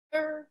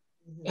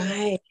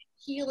and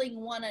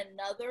healing one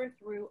another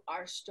through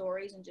our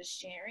stories and just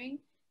sharing,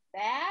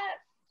 that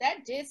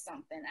did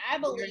something. I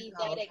believe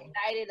that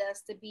ignited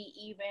us to be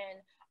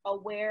even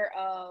aware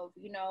of,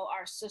 you know,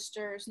 our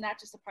sisters, not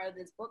just a part of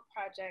this book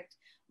project,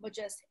 but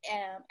just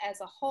as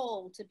a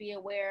whole, to be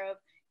aware of,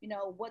 you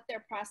know, what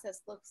their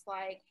process looks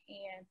like.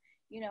 And,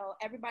 you know,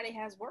 everybody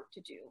has work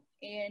to do,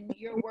 and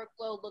your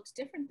workload looks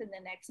different than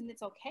the next, and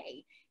it's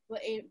okay.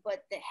 But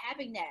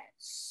having that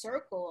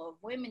circle of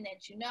women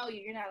that, you know,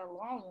 you're not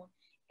alone,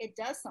 it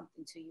does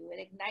something to you. It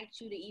ignites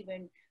you to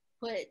even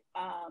put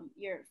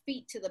your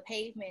feet to the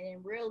pavement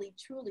and really,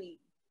 truly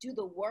do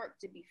the work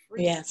to be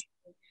free. Yes.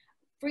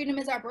 Freedom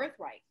is our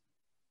birthright.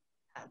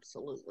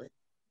 Absolutely.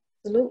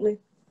 Absolutely.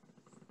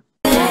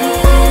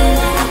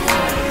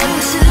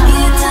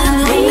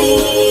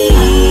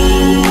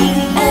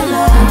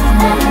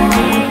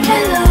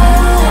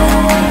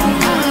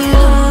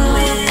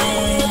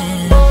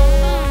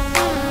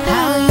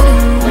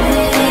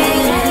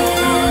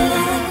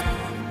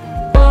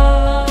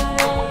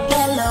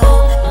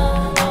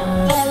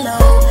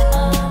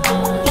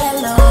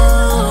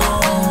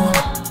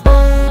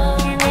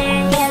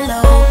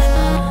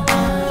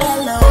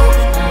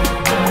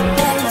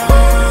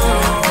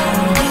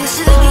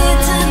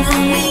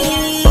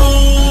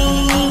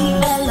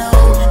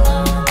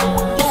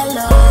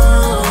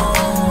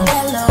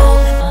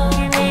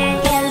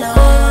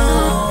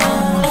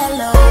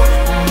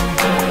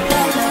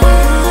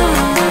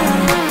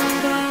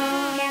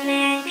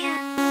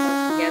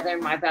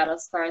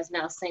 Scars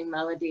Now Sing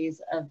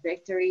Melodies of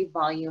Victory,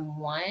 Volume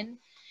 1.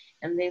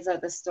 And these are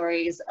the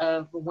stories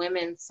of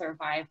women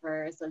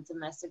survivors of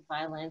domestic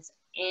violence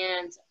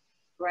and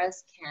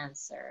breast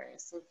cancer.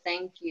 So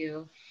thank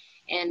you.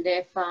 And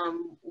if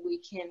we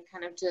can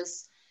kind of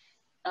just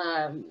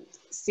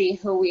see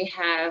who we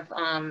have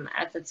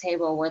at the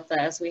table with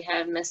us. We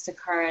have Miss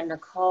Tocarra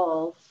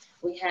Nicole,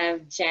 we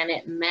have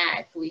Janet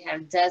Mack, we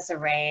have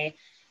Desiree,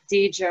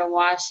 Deidre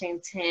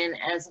Washington,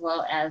 as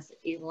well as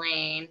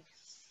Elaine.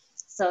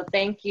 So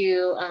thank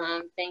you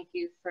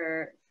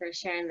for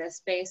sharing this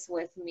space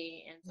with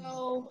me. And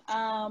so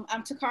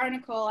I'm Tocarra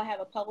Nicole. I have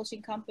a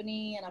publishing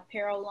company and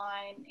apparel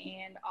line,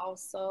 and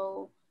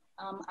also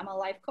I'm a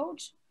life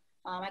coach.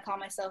 I call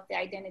myself the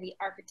identity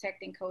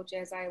architect and coach,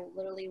 as I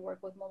literally work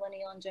with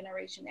millennial and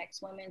Generation X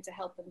women to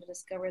help them to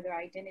discover their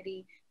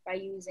identity by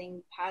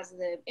using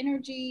positive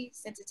energy,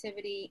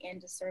 sensitivity, and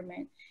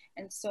discernment.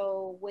 And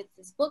so with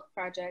this book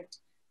project,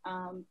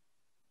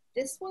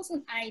 this was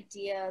an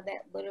idea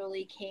that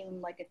literally came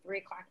like at 3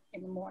 o'clock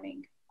in the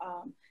morning.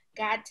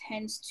 God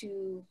tends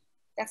to,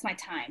 that's my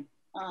time,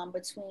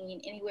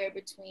 anywhere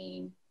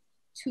between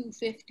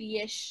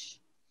 2:50-ish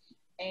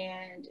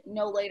and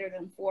no later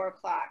than 4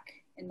 o'clock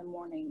in the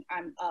morning.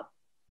 I'm up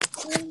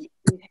and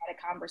we've had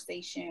a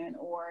conversation,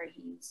 or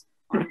he's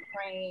on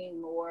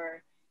praying,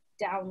 or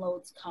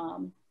downloads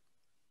come.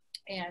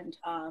 And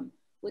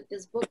with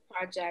this book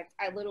project,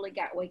 I literally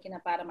got waken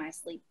up out of my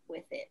sleep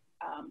with it.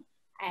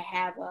 I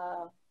have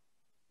a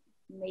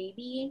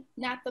maybe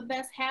not the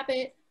best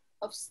habit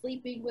of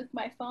sleeping with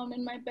my phone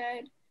in my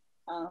bed.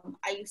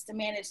 I used to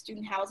manage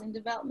student housing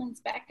developments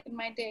back in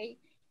my day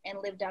and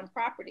lived on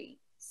property.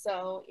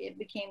 So it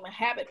became a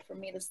habit for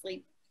me to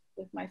sleep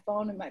with my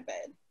phone in my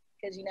bed,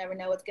 because you never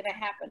know what's going to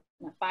happen,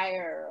 a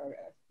fire or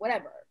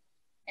whatever.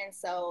 And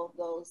so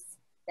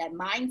that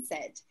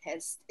mindset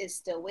is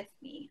still with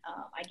me.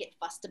 I get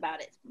fussed about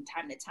it from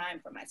time to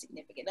time from my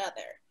significant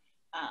other,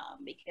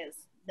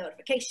 because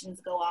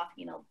notifications go off,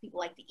 you know, people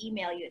like to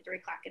email you at 3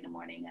 o'clock in the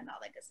morning and all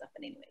that good stuff.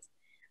 But anyways,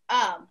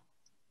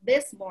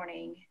 this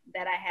morning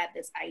that I had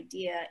this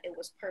idea, it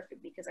was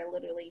perfect because I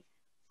literally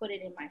put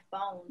it in my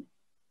phone,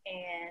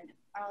 and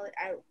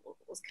I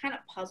was kind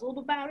of puzzled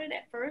about it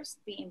at first,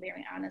 being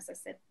very honest. I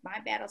said, my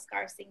battle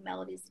scars sing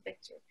melodies of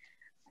victory.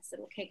 I said,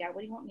 okay, God,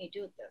 what do you want me to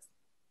do with this?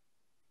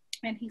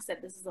 And he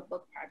said, this is a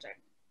book project.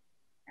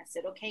 I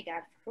said, okay,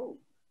 God, for who?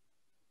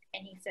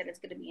 And he said, it's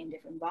going to be in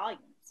different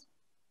volumes.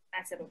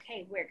 I said,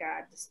 okay, where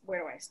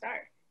do I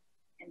start?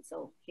 And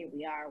so here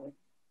we are with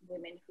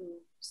women who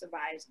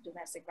survived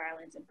domestic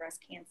violence and breast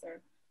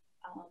cancer.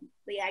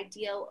 The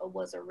idea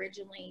was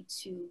originally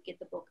to get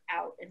the book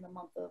out in the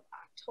month of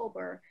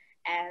October,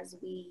 as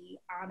we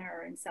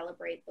honor and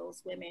celebrate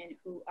those women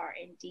who are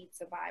indeed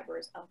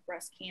survivors of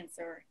breast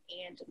cancer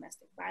and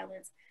domestic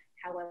violence.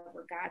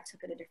 However, God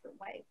took it a different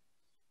way.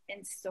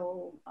 And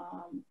so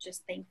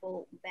just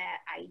thankful that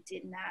I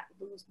did not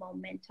lose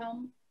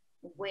momentum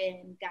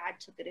when God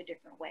took it a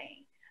different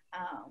way.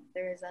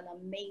 There is an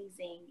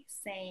amazing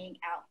saying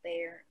out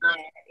there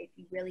that if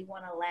you really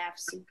want to laugh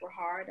super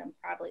hard, I'm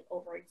probably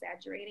over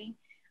exaggerating,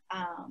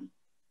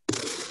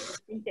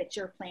 think that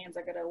your plans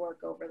are going to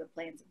work over the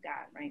plans of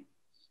God, right?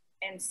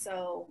 And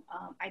so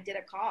I did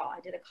a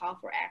call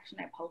for action.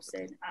 I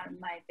posted on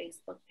my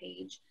Facebook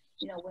page,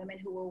 you know, women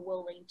who were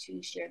willing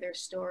to share their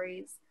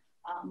stories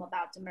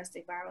about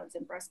domestic violence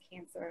and breast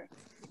cancer.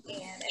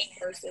 And at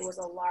first it was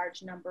a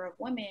large number of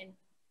women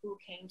who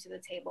came to the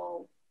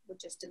table with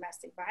just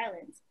domestic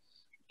violence.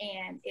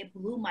 And it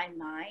blew my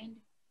mind,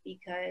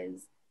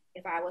 because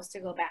If I was to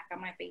go back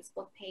on my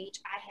Facebook page,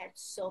 I had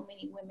so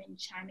many women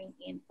chiming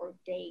in for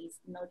days,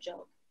 no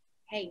joke.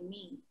 Hey,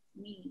 me,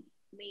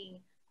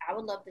 I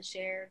would love to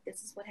share.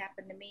 This is what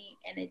happened to me.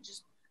 And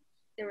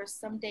there were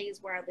some days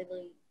where I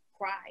literally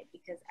cried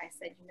because I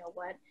said, you know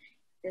what?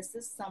 This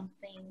is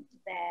something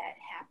that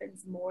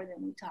happens more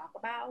than we talk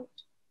about.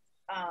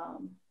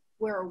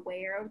 We're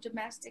aware of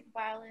domestic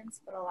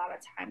violence, but a lot of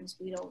times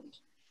we don't,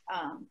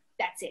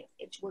 that's it.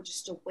 We're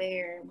just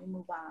aware and we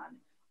move on.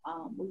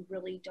 We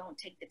really don't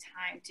take the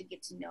time to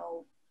get to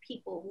know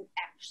people who've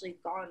actually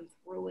gone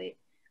through it,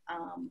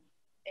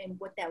 and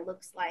what that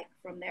looks like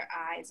from their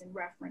eyes in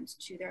reference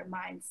to their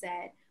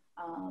mindset.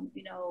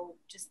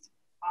 Just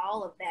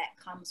all of that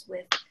comes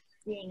with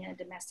being in a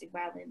domestic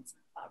violence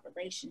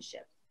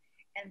relationship.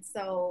 And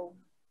so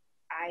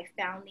I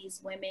found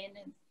these women,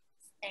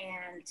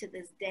 and to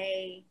this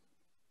day,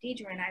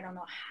 Deidre and I don't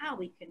know how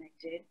we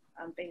connected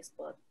on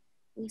Facebook.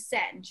 We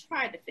sat and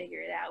tried to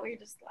figure it out. We were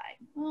just like,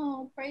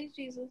 oh, praise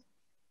Jesus.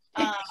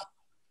 I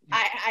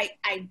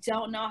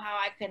don't know how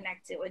I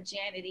connected with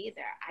Janet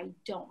either. I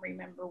don't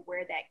remember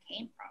where that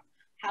came from.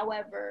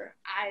 However,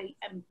 I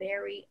am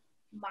very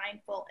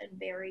mindful and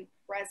very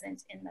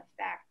present in the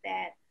fact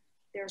that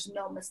there's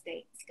no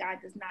mistakes.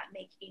 God does not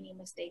make any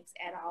mistakes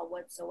at all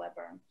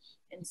whatsoever.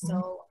 And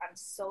so I'm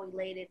so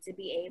elated to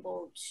be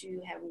able to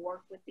have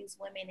worked with these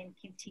women and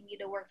continue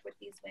to work with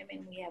these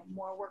women. We have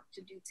more work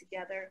to do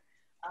together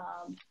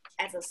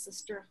as a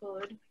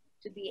sisterhood,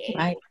 to be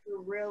able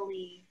to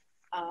really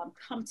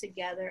come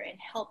together and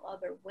help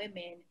other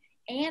women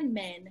and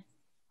men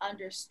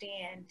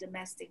understand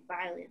domestic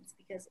violence,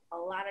 because a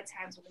lot of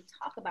times when we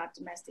talk about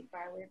domestic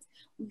violence,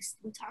 we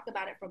talk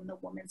about it from the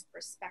woman's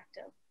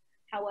perspective.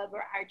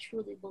 However, I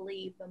truly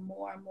believe the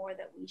more and more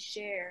that we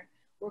share,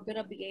 we're going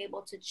to be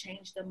able to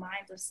change the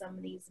minds of some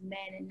of these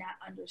men and not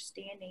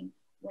understanding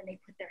when they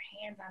put their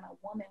hands on a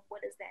woman,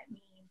 what does that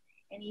mean?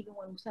 And even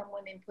when some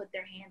women put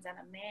their hands on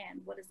a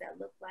man, what does that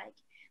look like?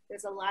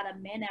 There's a lot of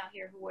men out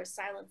here who are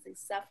silently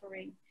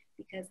suffering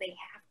because they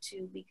have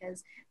to,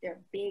 because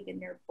they're big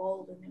and they're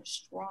bold and they're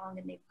strong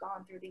and they've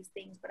gone through these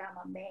things, but I'm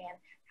a man.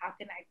 How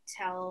can I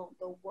tell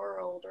the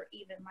world or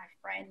even my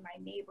friend, my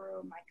neighbor,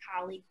 or my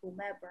colleague,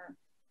 whomever,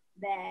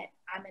 that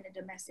I'm in a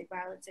domestic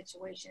violence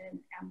situation and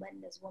I'm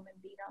letting this woman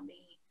beat on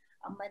me?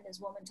 I'm letting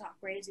this woman talk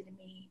crazy to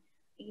me.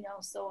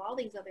 So all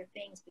these other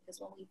things, because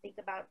when we think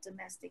about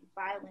domestic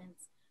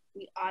violence,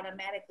 we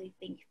automatically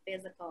think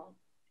physical.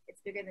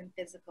 It's bigger than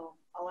physical.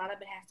 A lot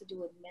of it has to do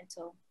with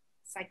mental,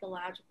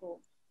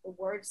 psychological. The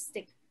words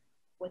stick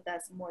with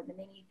us more than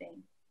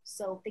anything.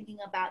 So thinking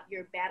about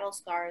your battle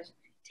scars,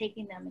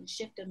 taking them and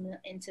shift them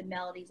into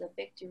melodies of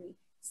victory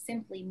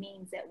simply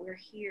means that we're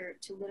here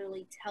to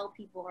literally tell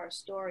people our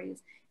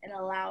stories and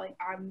allowing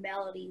our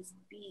melodies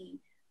be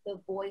the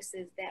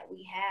voices that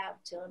we have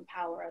to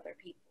empower other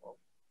people.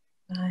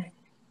 Right.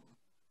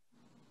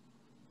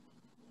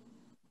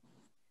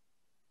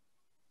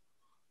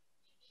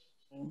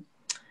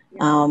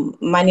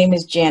 My name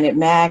is Janet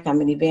Mack. I'm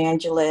an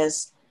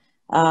evangelist,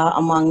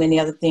 among many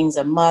other things,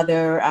 a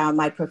mother.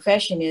 My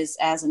profession is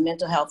as a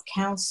mental health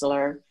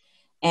counselor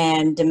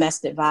and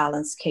domestic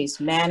violence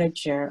case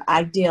manager.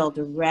 I deal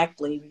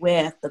directly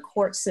with the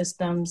court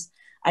systems.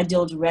 I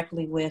deal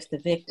directly with the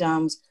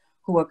victims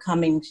who are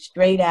coming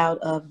straight out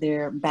of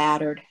their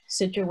battered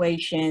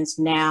situations,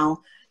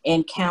 now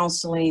in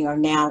counseling or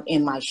now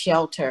in my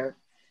shelter,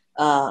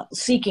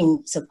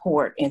 seeking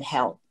support and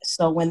help.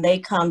 So when they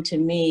come to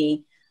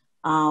me,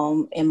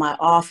 in my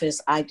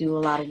office, I do a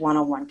lot of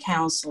one-on-one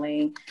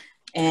counseling,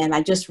 and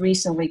I just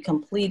recently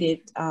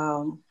completed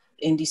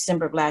in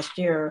December of last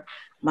year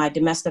my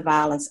domestic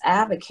violence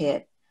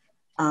advocate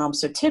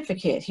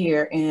certificate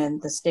here in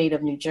the state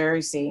of New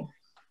Jersey.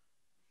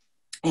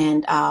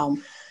 And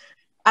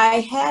I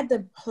had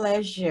the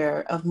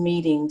pleasure of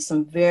meeting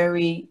some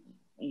very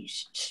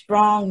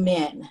strong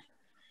men.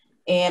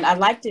 And I'd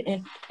like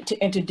to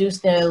introduce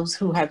those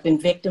who have been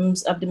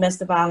victims of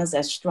domestic violence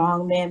as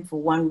strong men for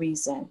one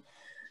reason.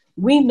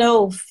 We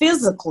know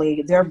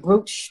physically their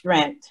brute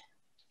strength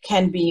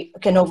can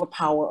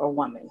overpower a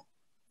woman.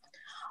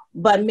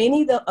 But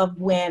many of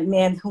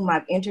men whom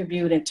I've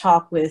interviewed and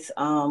talked with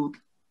from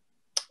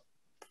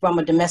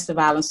a domestic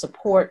violence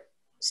support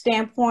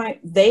standpoint,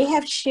 they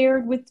have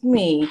shared with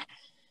me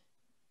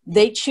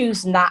they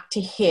choose not to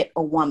hit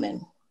a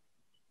woman.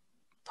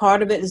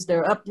 Part of it is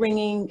their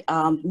upbringing.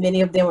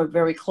 Many of them were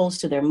very close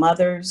to their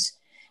mothers,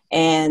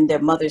 and their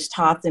mothers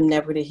taught them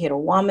never to hit a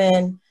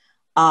woman.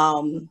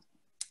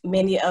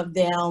 Many of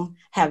them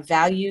have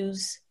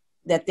values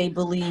that they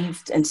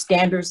believed and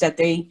standards that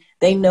they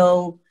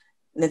know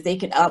that they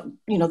can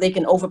they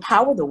can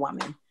overpower the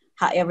woman.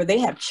 However, they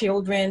have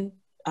children.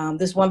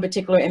 This one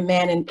particular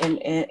man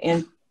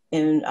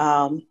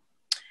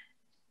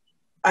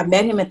I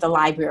met him at the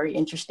library,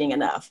 interesting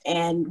enough,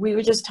 and we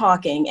were just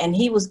talking, and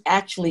he was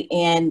actually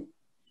he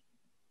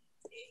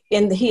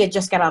had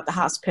just got out of the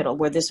hospital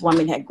where this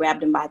woman had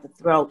grabbed him by the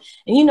throat.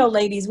 And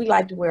ladies, we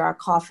like to wear our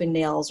coffin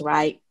nails,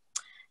 right?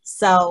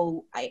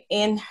 So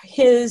in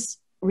his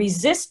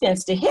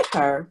resistance to hit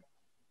her,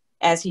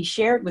 as he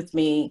shared with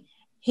me,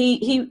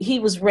 he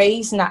was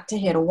raised not to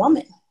hit a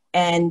woman.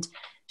 And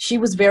she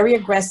was very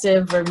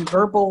aggressive, very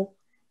verbal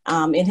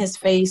in his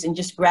face, and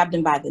just grabbed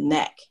him by the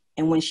neck.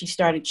 And when she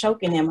started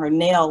choking him, her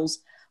nails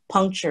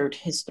punctured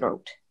his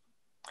throat,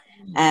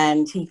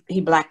 and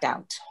he blacked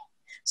out.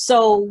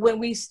 So when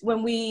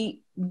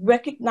we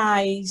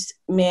recognized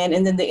men,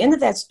 and then the end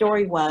of that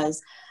story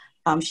was,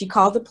 she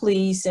called the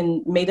police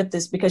and made up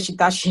this, because she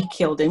thought she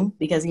killed him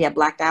because he had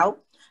blacked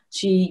out.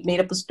 She made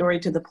up a story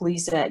to the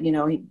police that,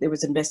 there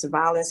was a domestic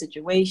violence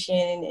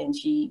situation, and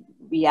she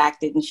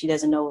reacted, and she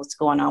doesn't know what's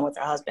going on with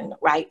her husband,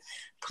 right?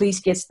 Police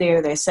gets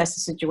there, they assess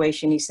the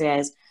situation, he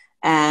says,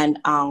 and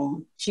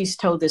she's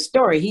told this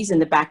story. He's in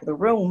the back of the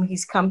room.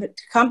 He's come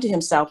to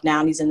himself now,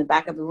 and he's in the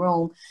back of the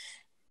room,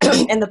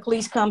 and the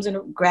police comes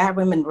and grab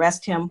him and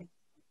arrest him,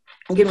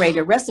 and getting ready to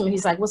arrest him. And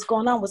he's like, "What's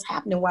going on? What's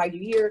happening? Why are you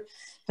here?"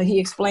 But he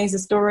explains the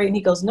story, and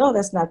he goes, "No,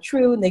 that's not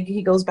true." And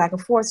he goes back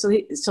and forth.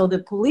 So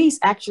the police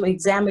actually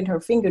examined her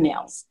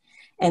fingernails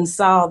and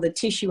saw the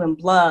tissue and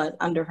blood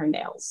under her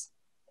nails.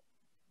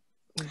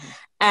 Mm-hmm.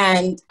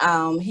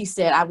 And he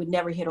said, "I would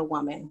never hit a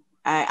woman.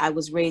 I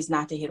was raised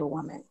not to hit a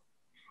woman.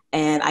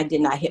 And I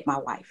did not hit my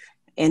wife."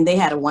 And they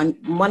had a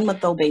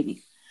one-month-old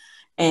baby.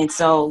 And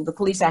so the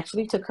police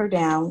actually took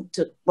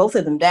both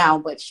of them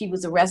down, but she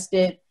was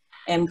arrested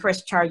and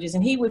pressed charges.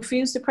 And he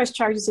refused to press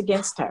charges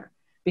against her,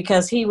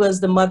 because he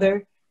was the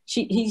mother.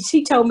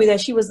 He told me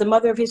that she was the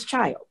mother of his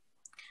child,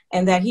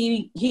 and that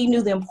he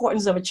knew the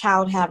importance of a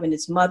child having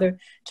its mother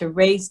to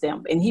raise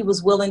them. And he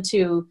was willing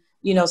to,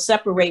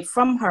 separate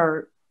from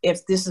her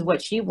if this is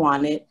what she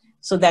wanted,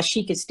 so that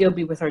she could still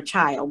be with her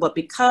child. But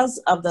because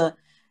of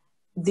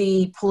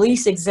the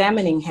police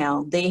examining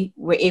him, they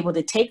were able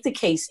to take the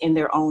case in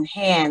their own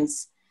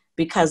hands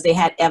because they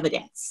had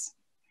evidence.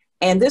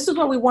 And this is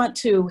what we want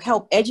to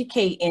help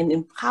educate and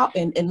empower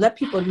and let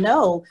people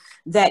know,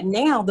 that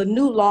now the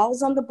new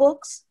laws on the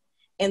books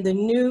and the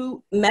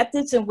new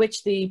methods in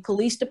which the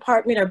police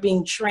department are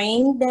being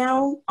trained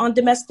now on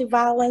domestic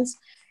violence,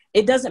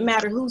 it doesn't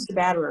matter who's the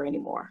batterer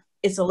anymore.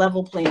 It's a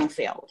level playing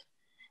field.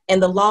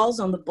 And the laws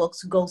on the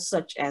books go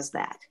such as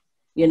that.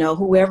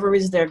 Whoever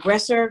is the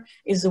aggressor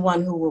is the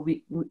one who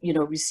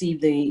will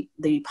receive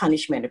the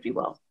punishment, if you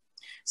will.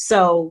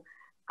 So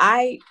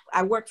I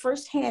work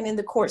firsthand in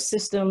the court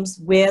systems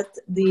with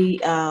the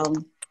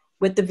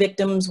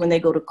victims when they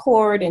go to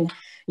court. And,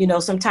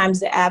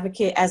 sometimes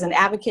as an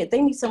advocate,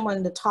 they need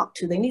someone to talk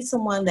to. They need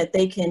someone that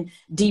they can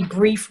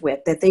debrief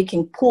with, that they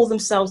can pull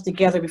themselves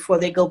together before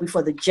they go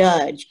before the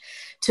judge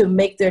to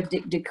make their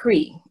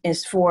decree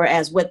as far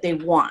as what they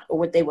want or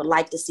what they would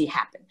like to see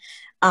happen.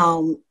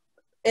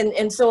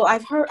 And so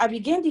I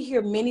began to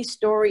hear many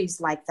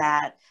stories like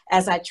that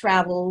as I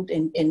traveled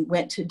and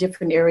went to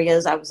different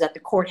areas. I was at the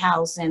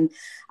courthouse, and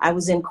I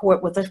was in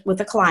court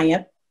with a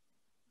client,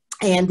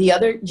 and the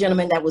other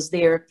gentleman that was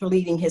there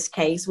pleading his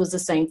case was the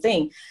same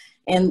thing.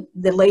 And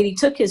the lady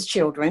took his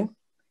children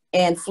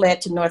and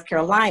fled to North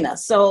Carolina.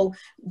 So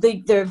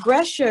the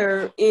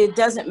aggressor, it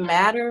doesn't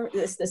matter.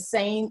 It's the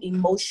same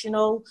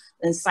emotional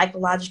and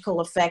psychological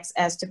effects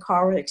as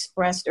Tocarra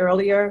expressed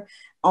earlier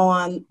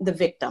on the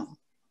victim.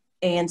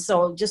 And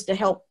so just to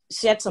help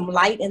shed some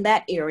light in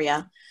that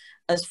area,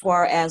 as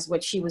far as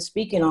what she was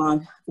speaking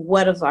on,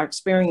 what are our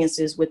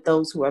experiences with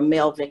those who are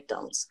male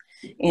victims?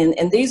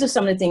 And these are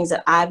some of the things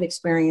that I've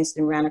experienced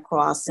and ran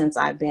across since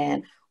I've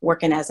been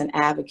working as an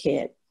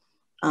advocate.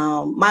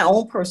 My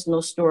own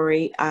personal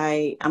story,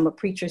 I'm a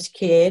preacher's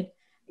kid,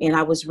 and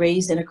I was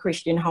raised in a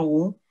Christian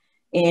home.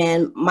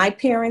 And my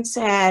parents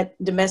had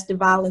domestic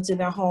violence in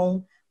their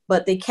home,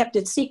 but they kept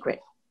it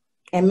secret.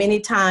 And many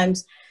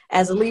times,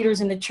 as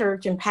leaders in the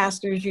church and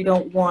pastors, you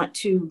don't want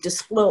to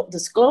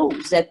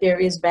disclose that there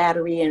is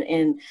battery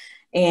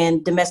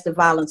and domestic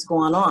violence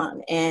going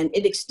on. And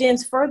it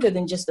extends further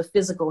than just a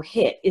physical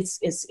hit.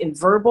 It's in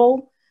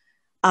verbal.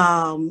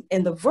 And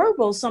the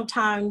verbal,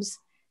 sometimes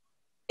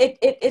it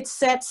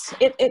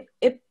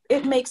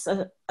makes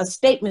a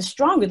statement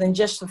stronger than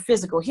just a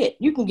physical hit.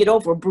 You can get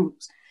over a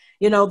bruise.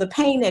 The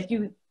pain that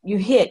you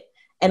hit,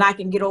 and I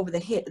can get over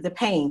the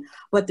pain.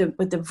 But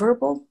the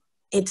verbal,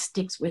 it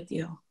sticks with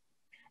you.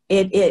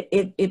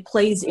 It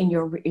plays in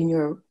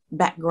your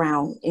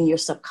background, in your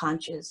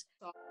subconscious.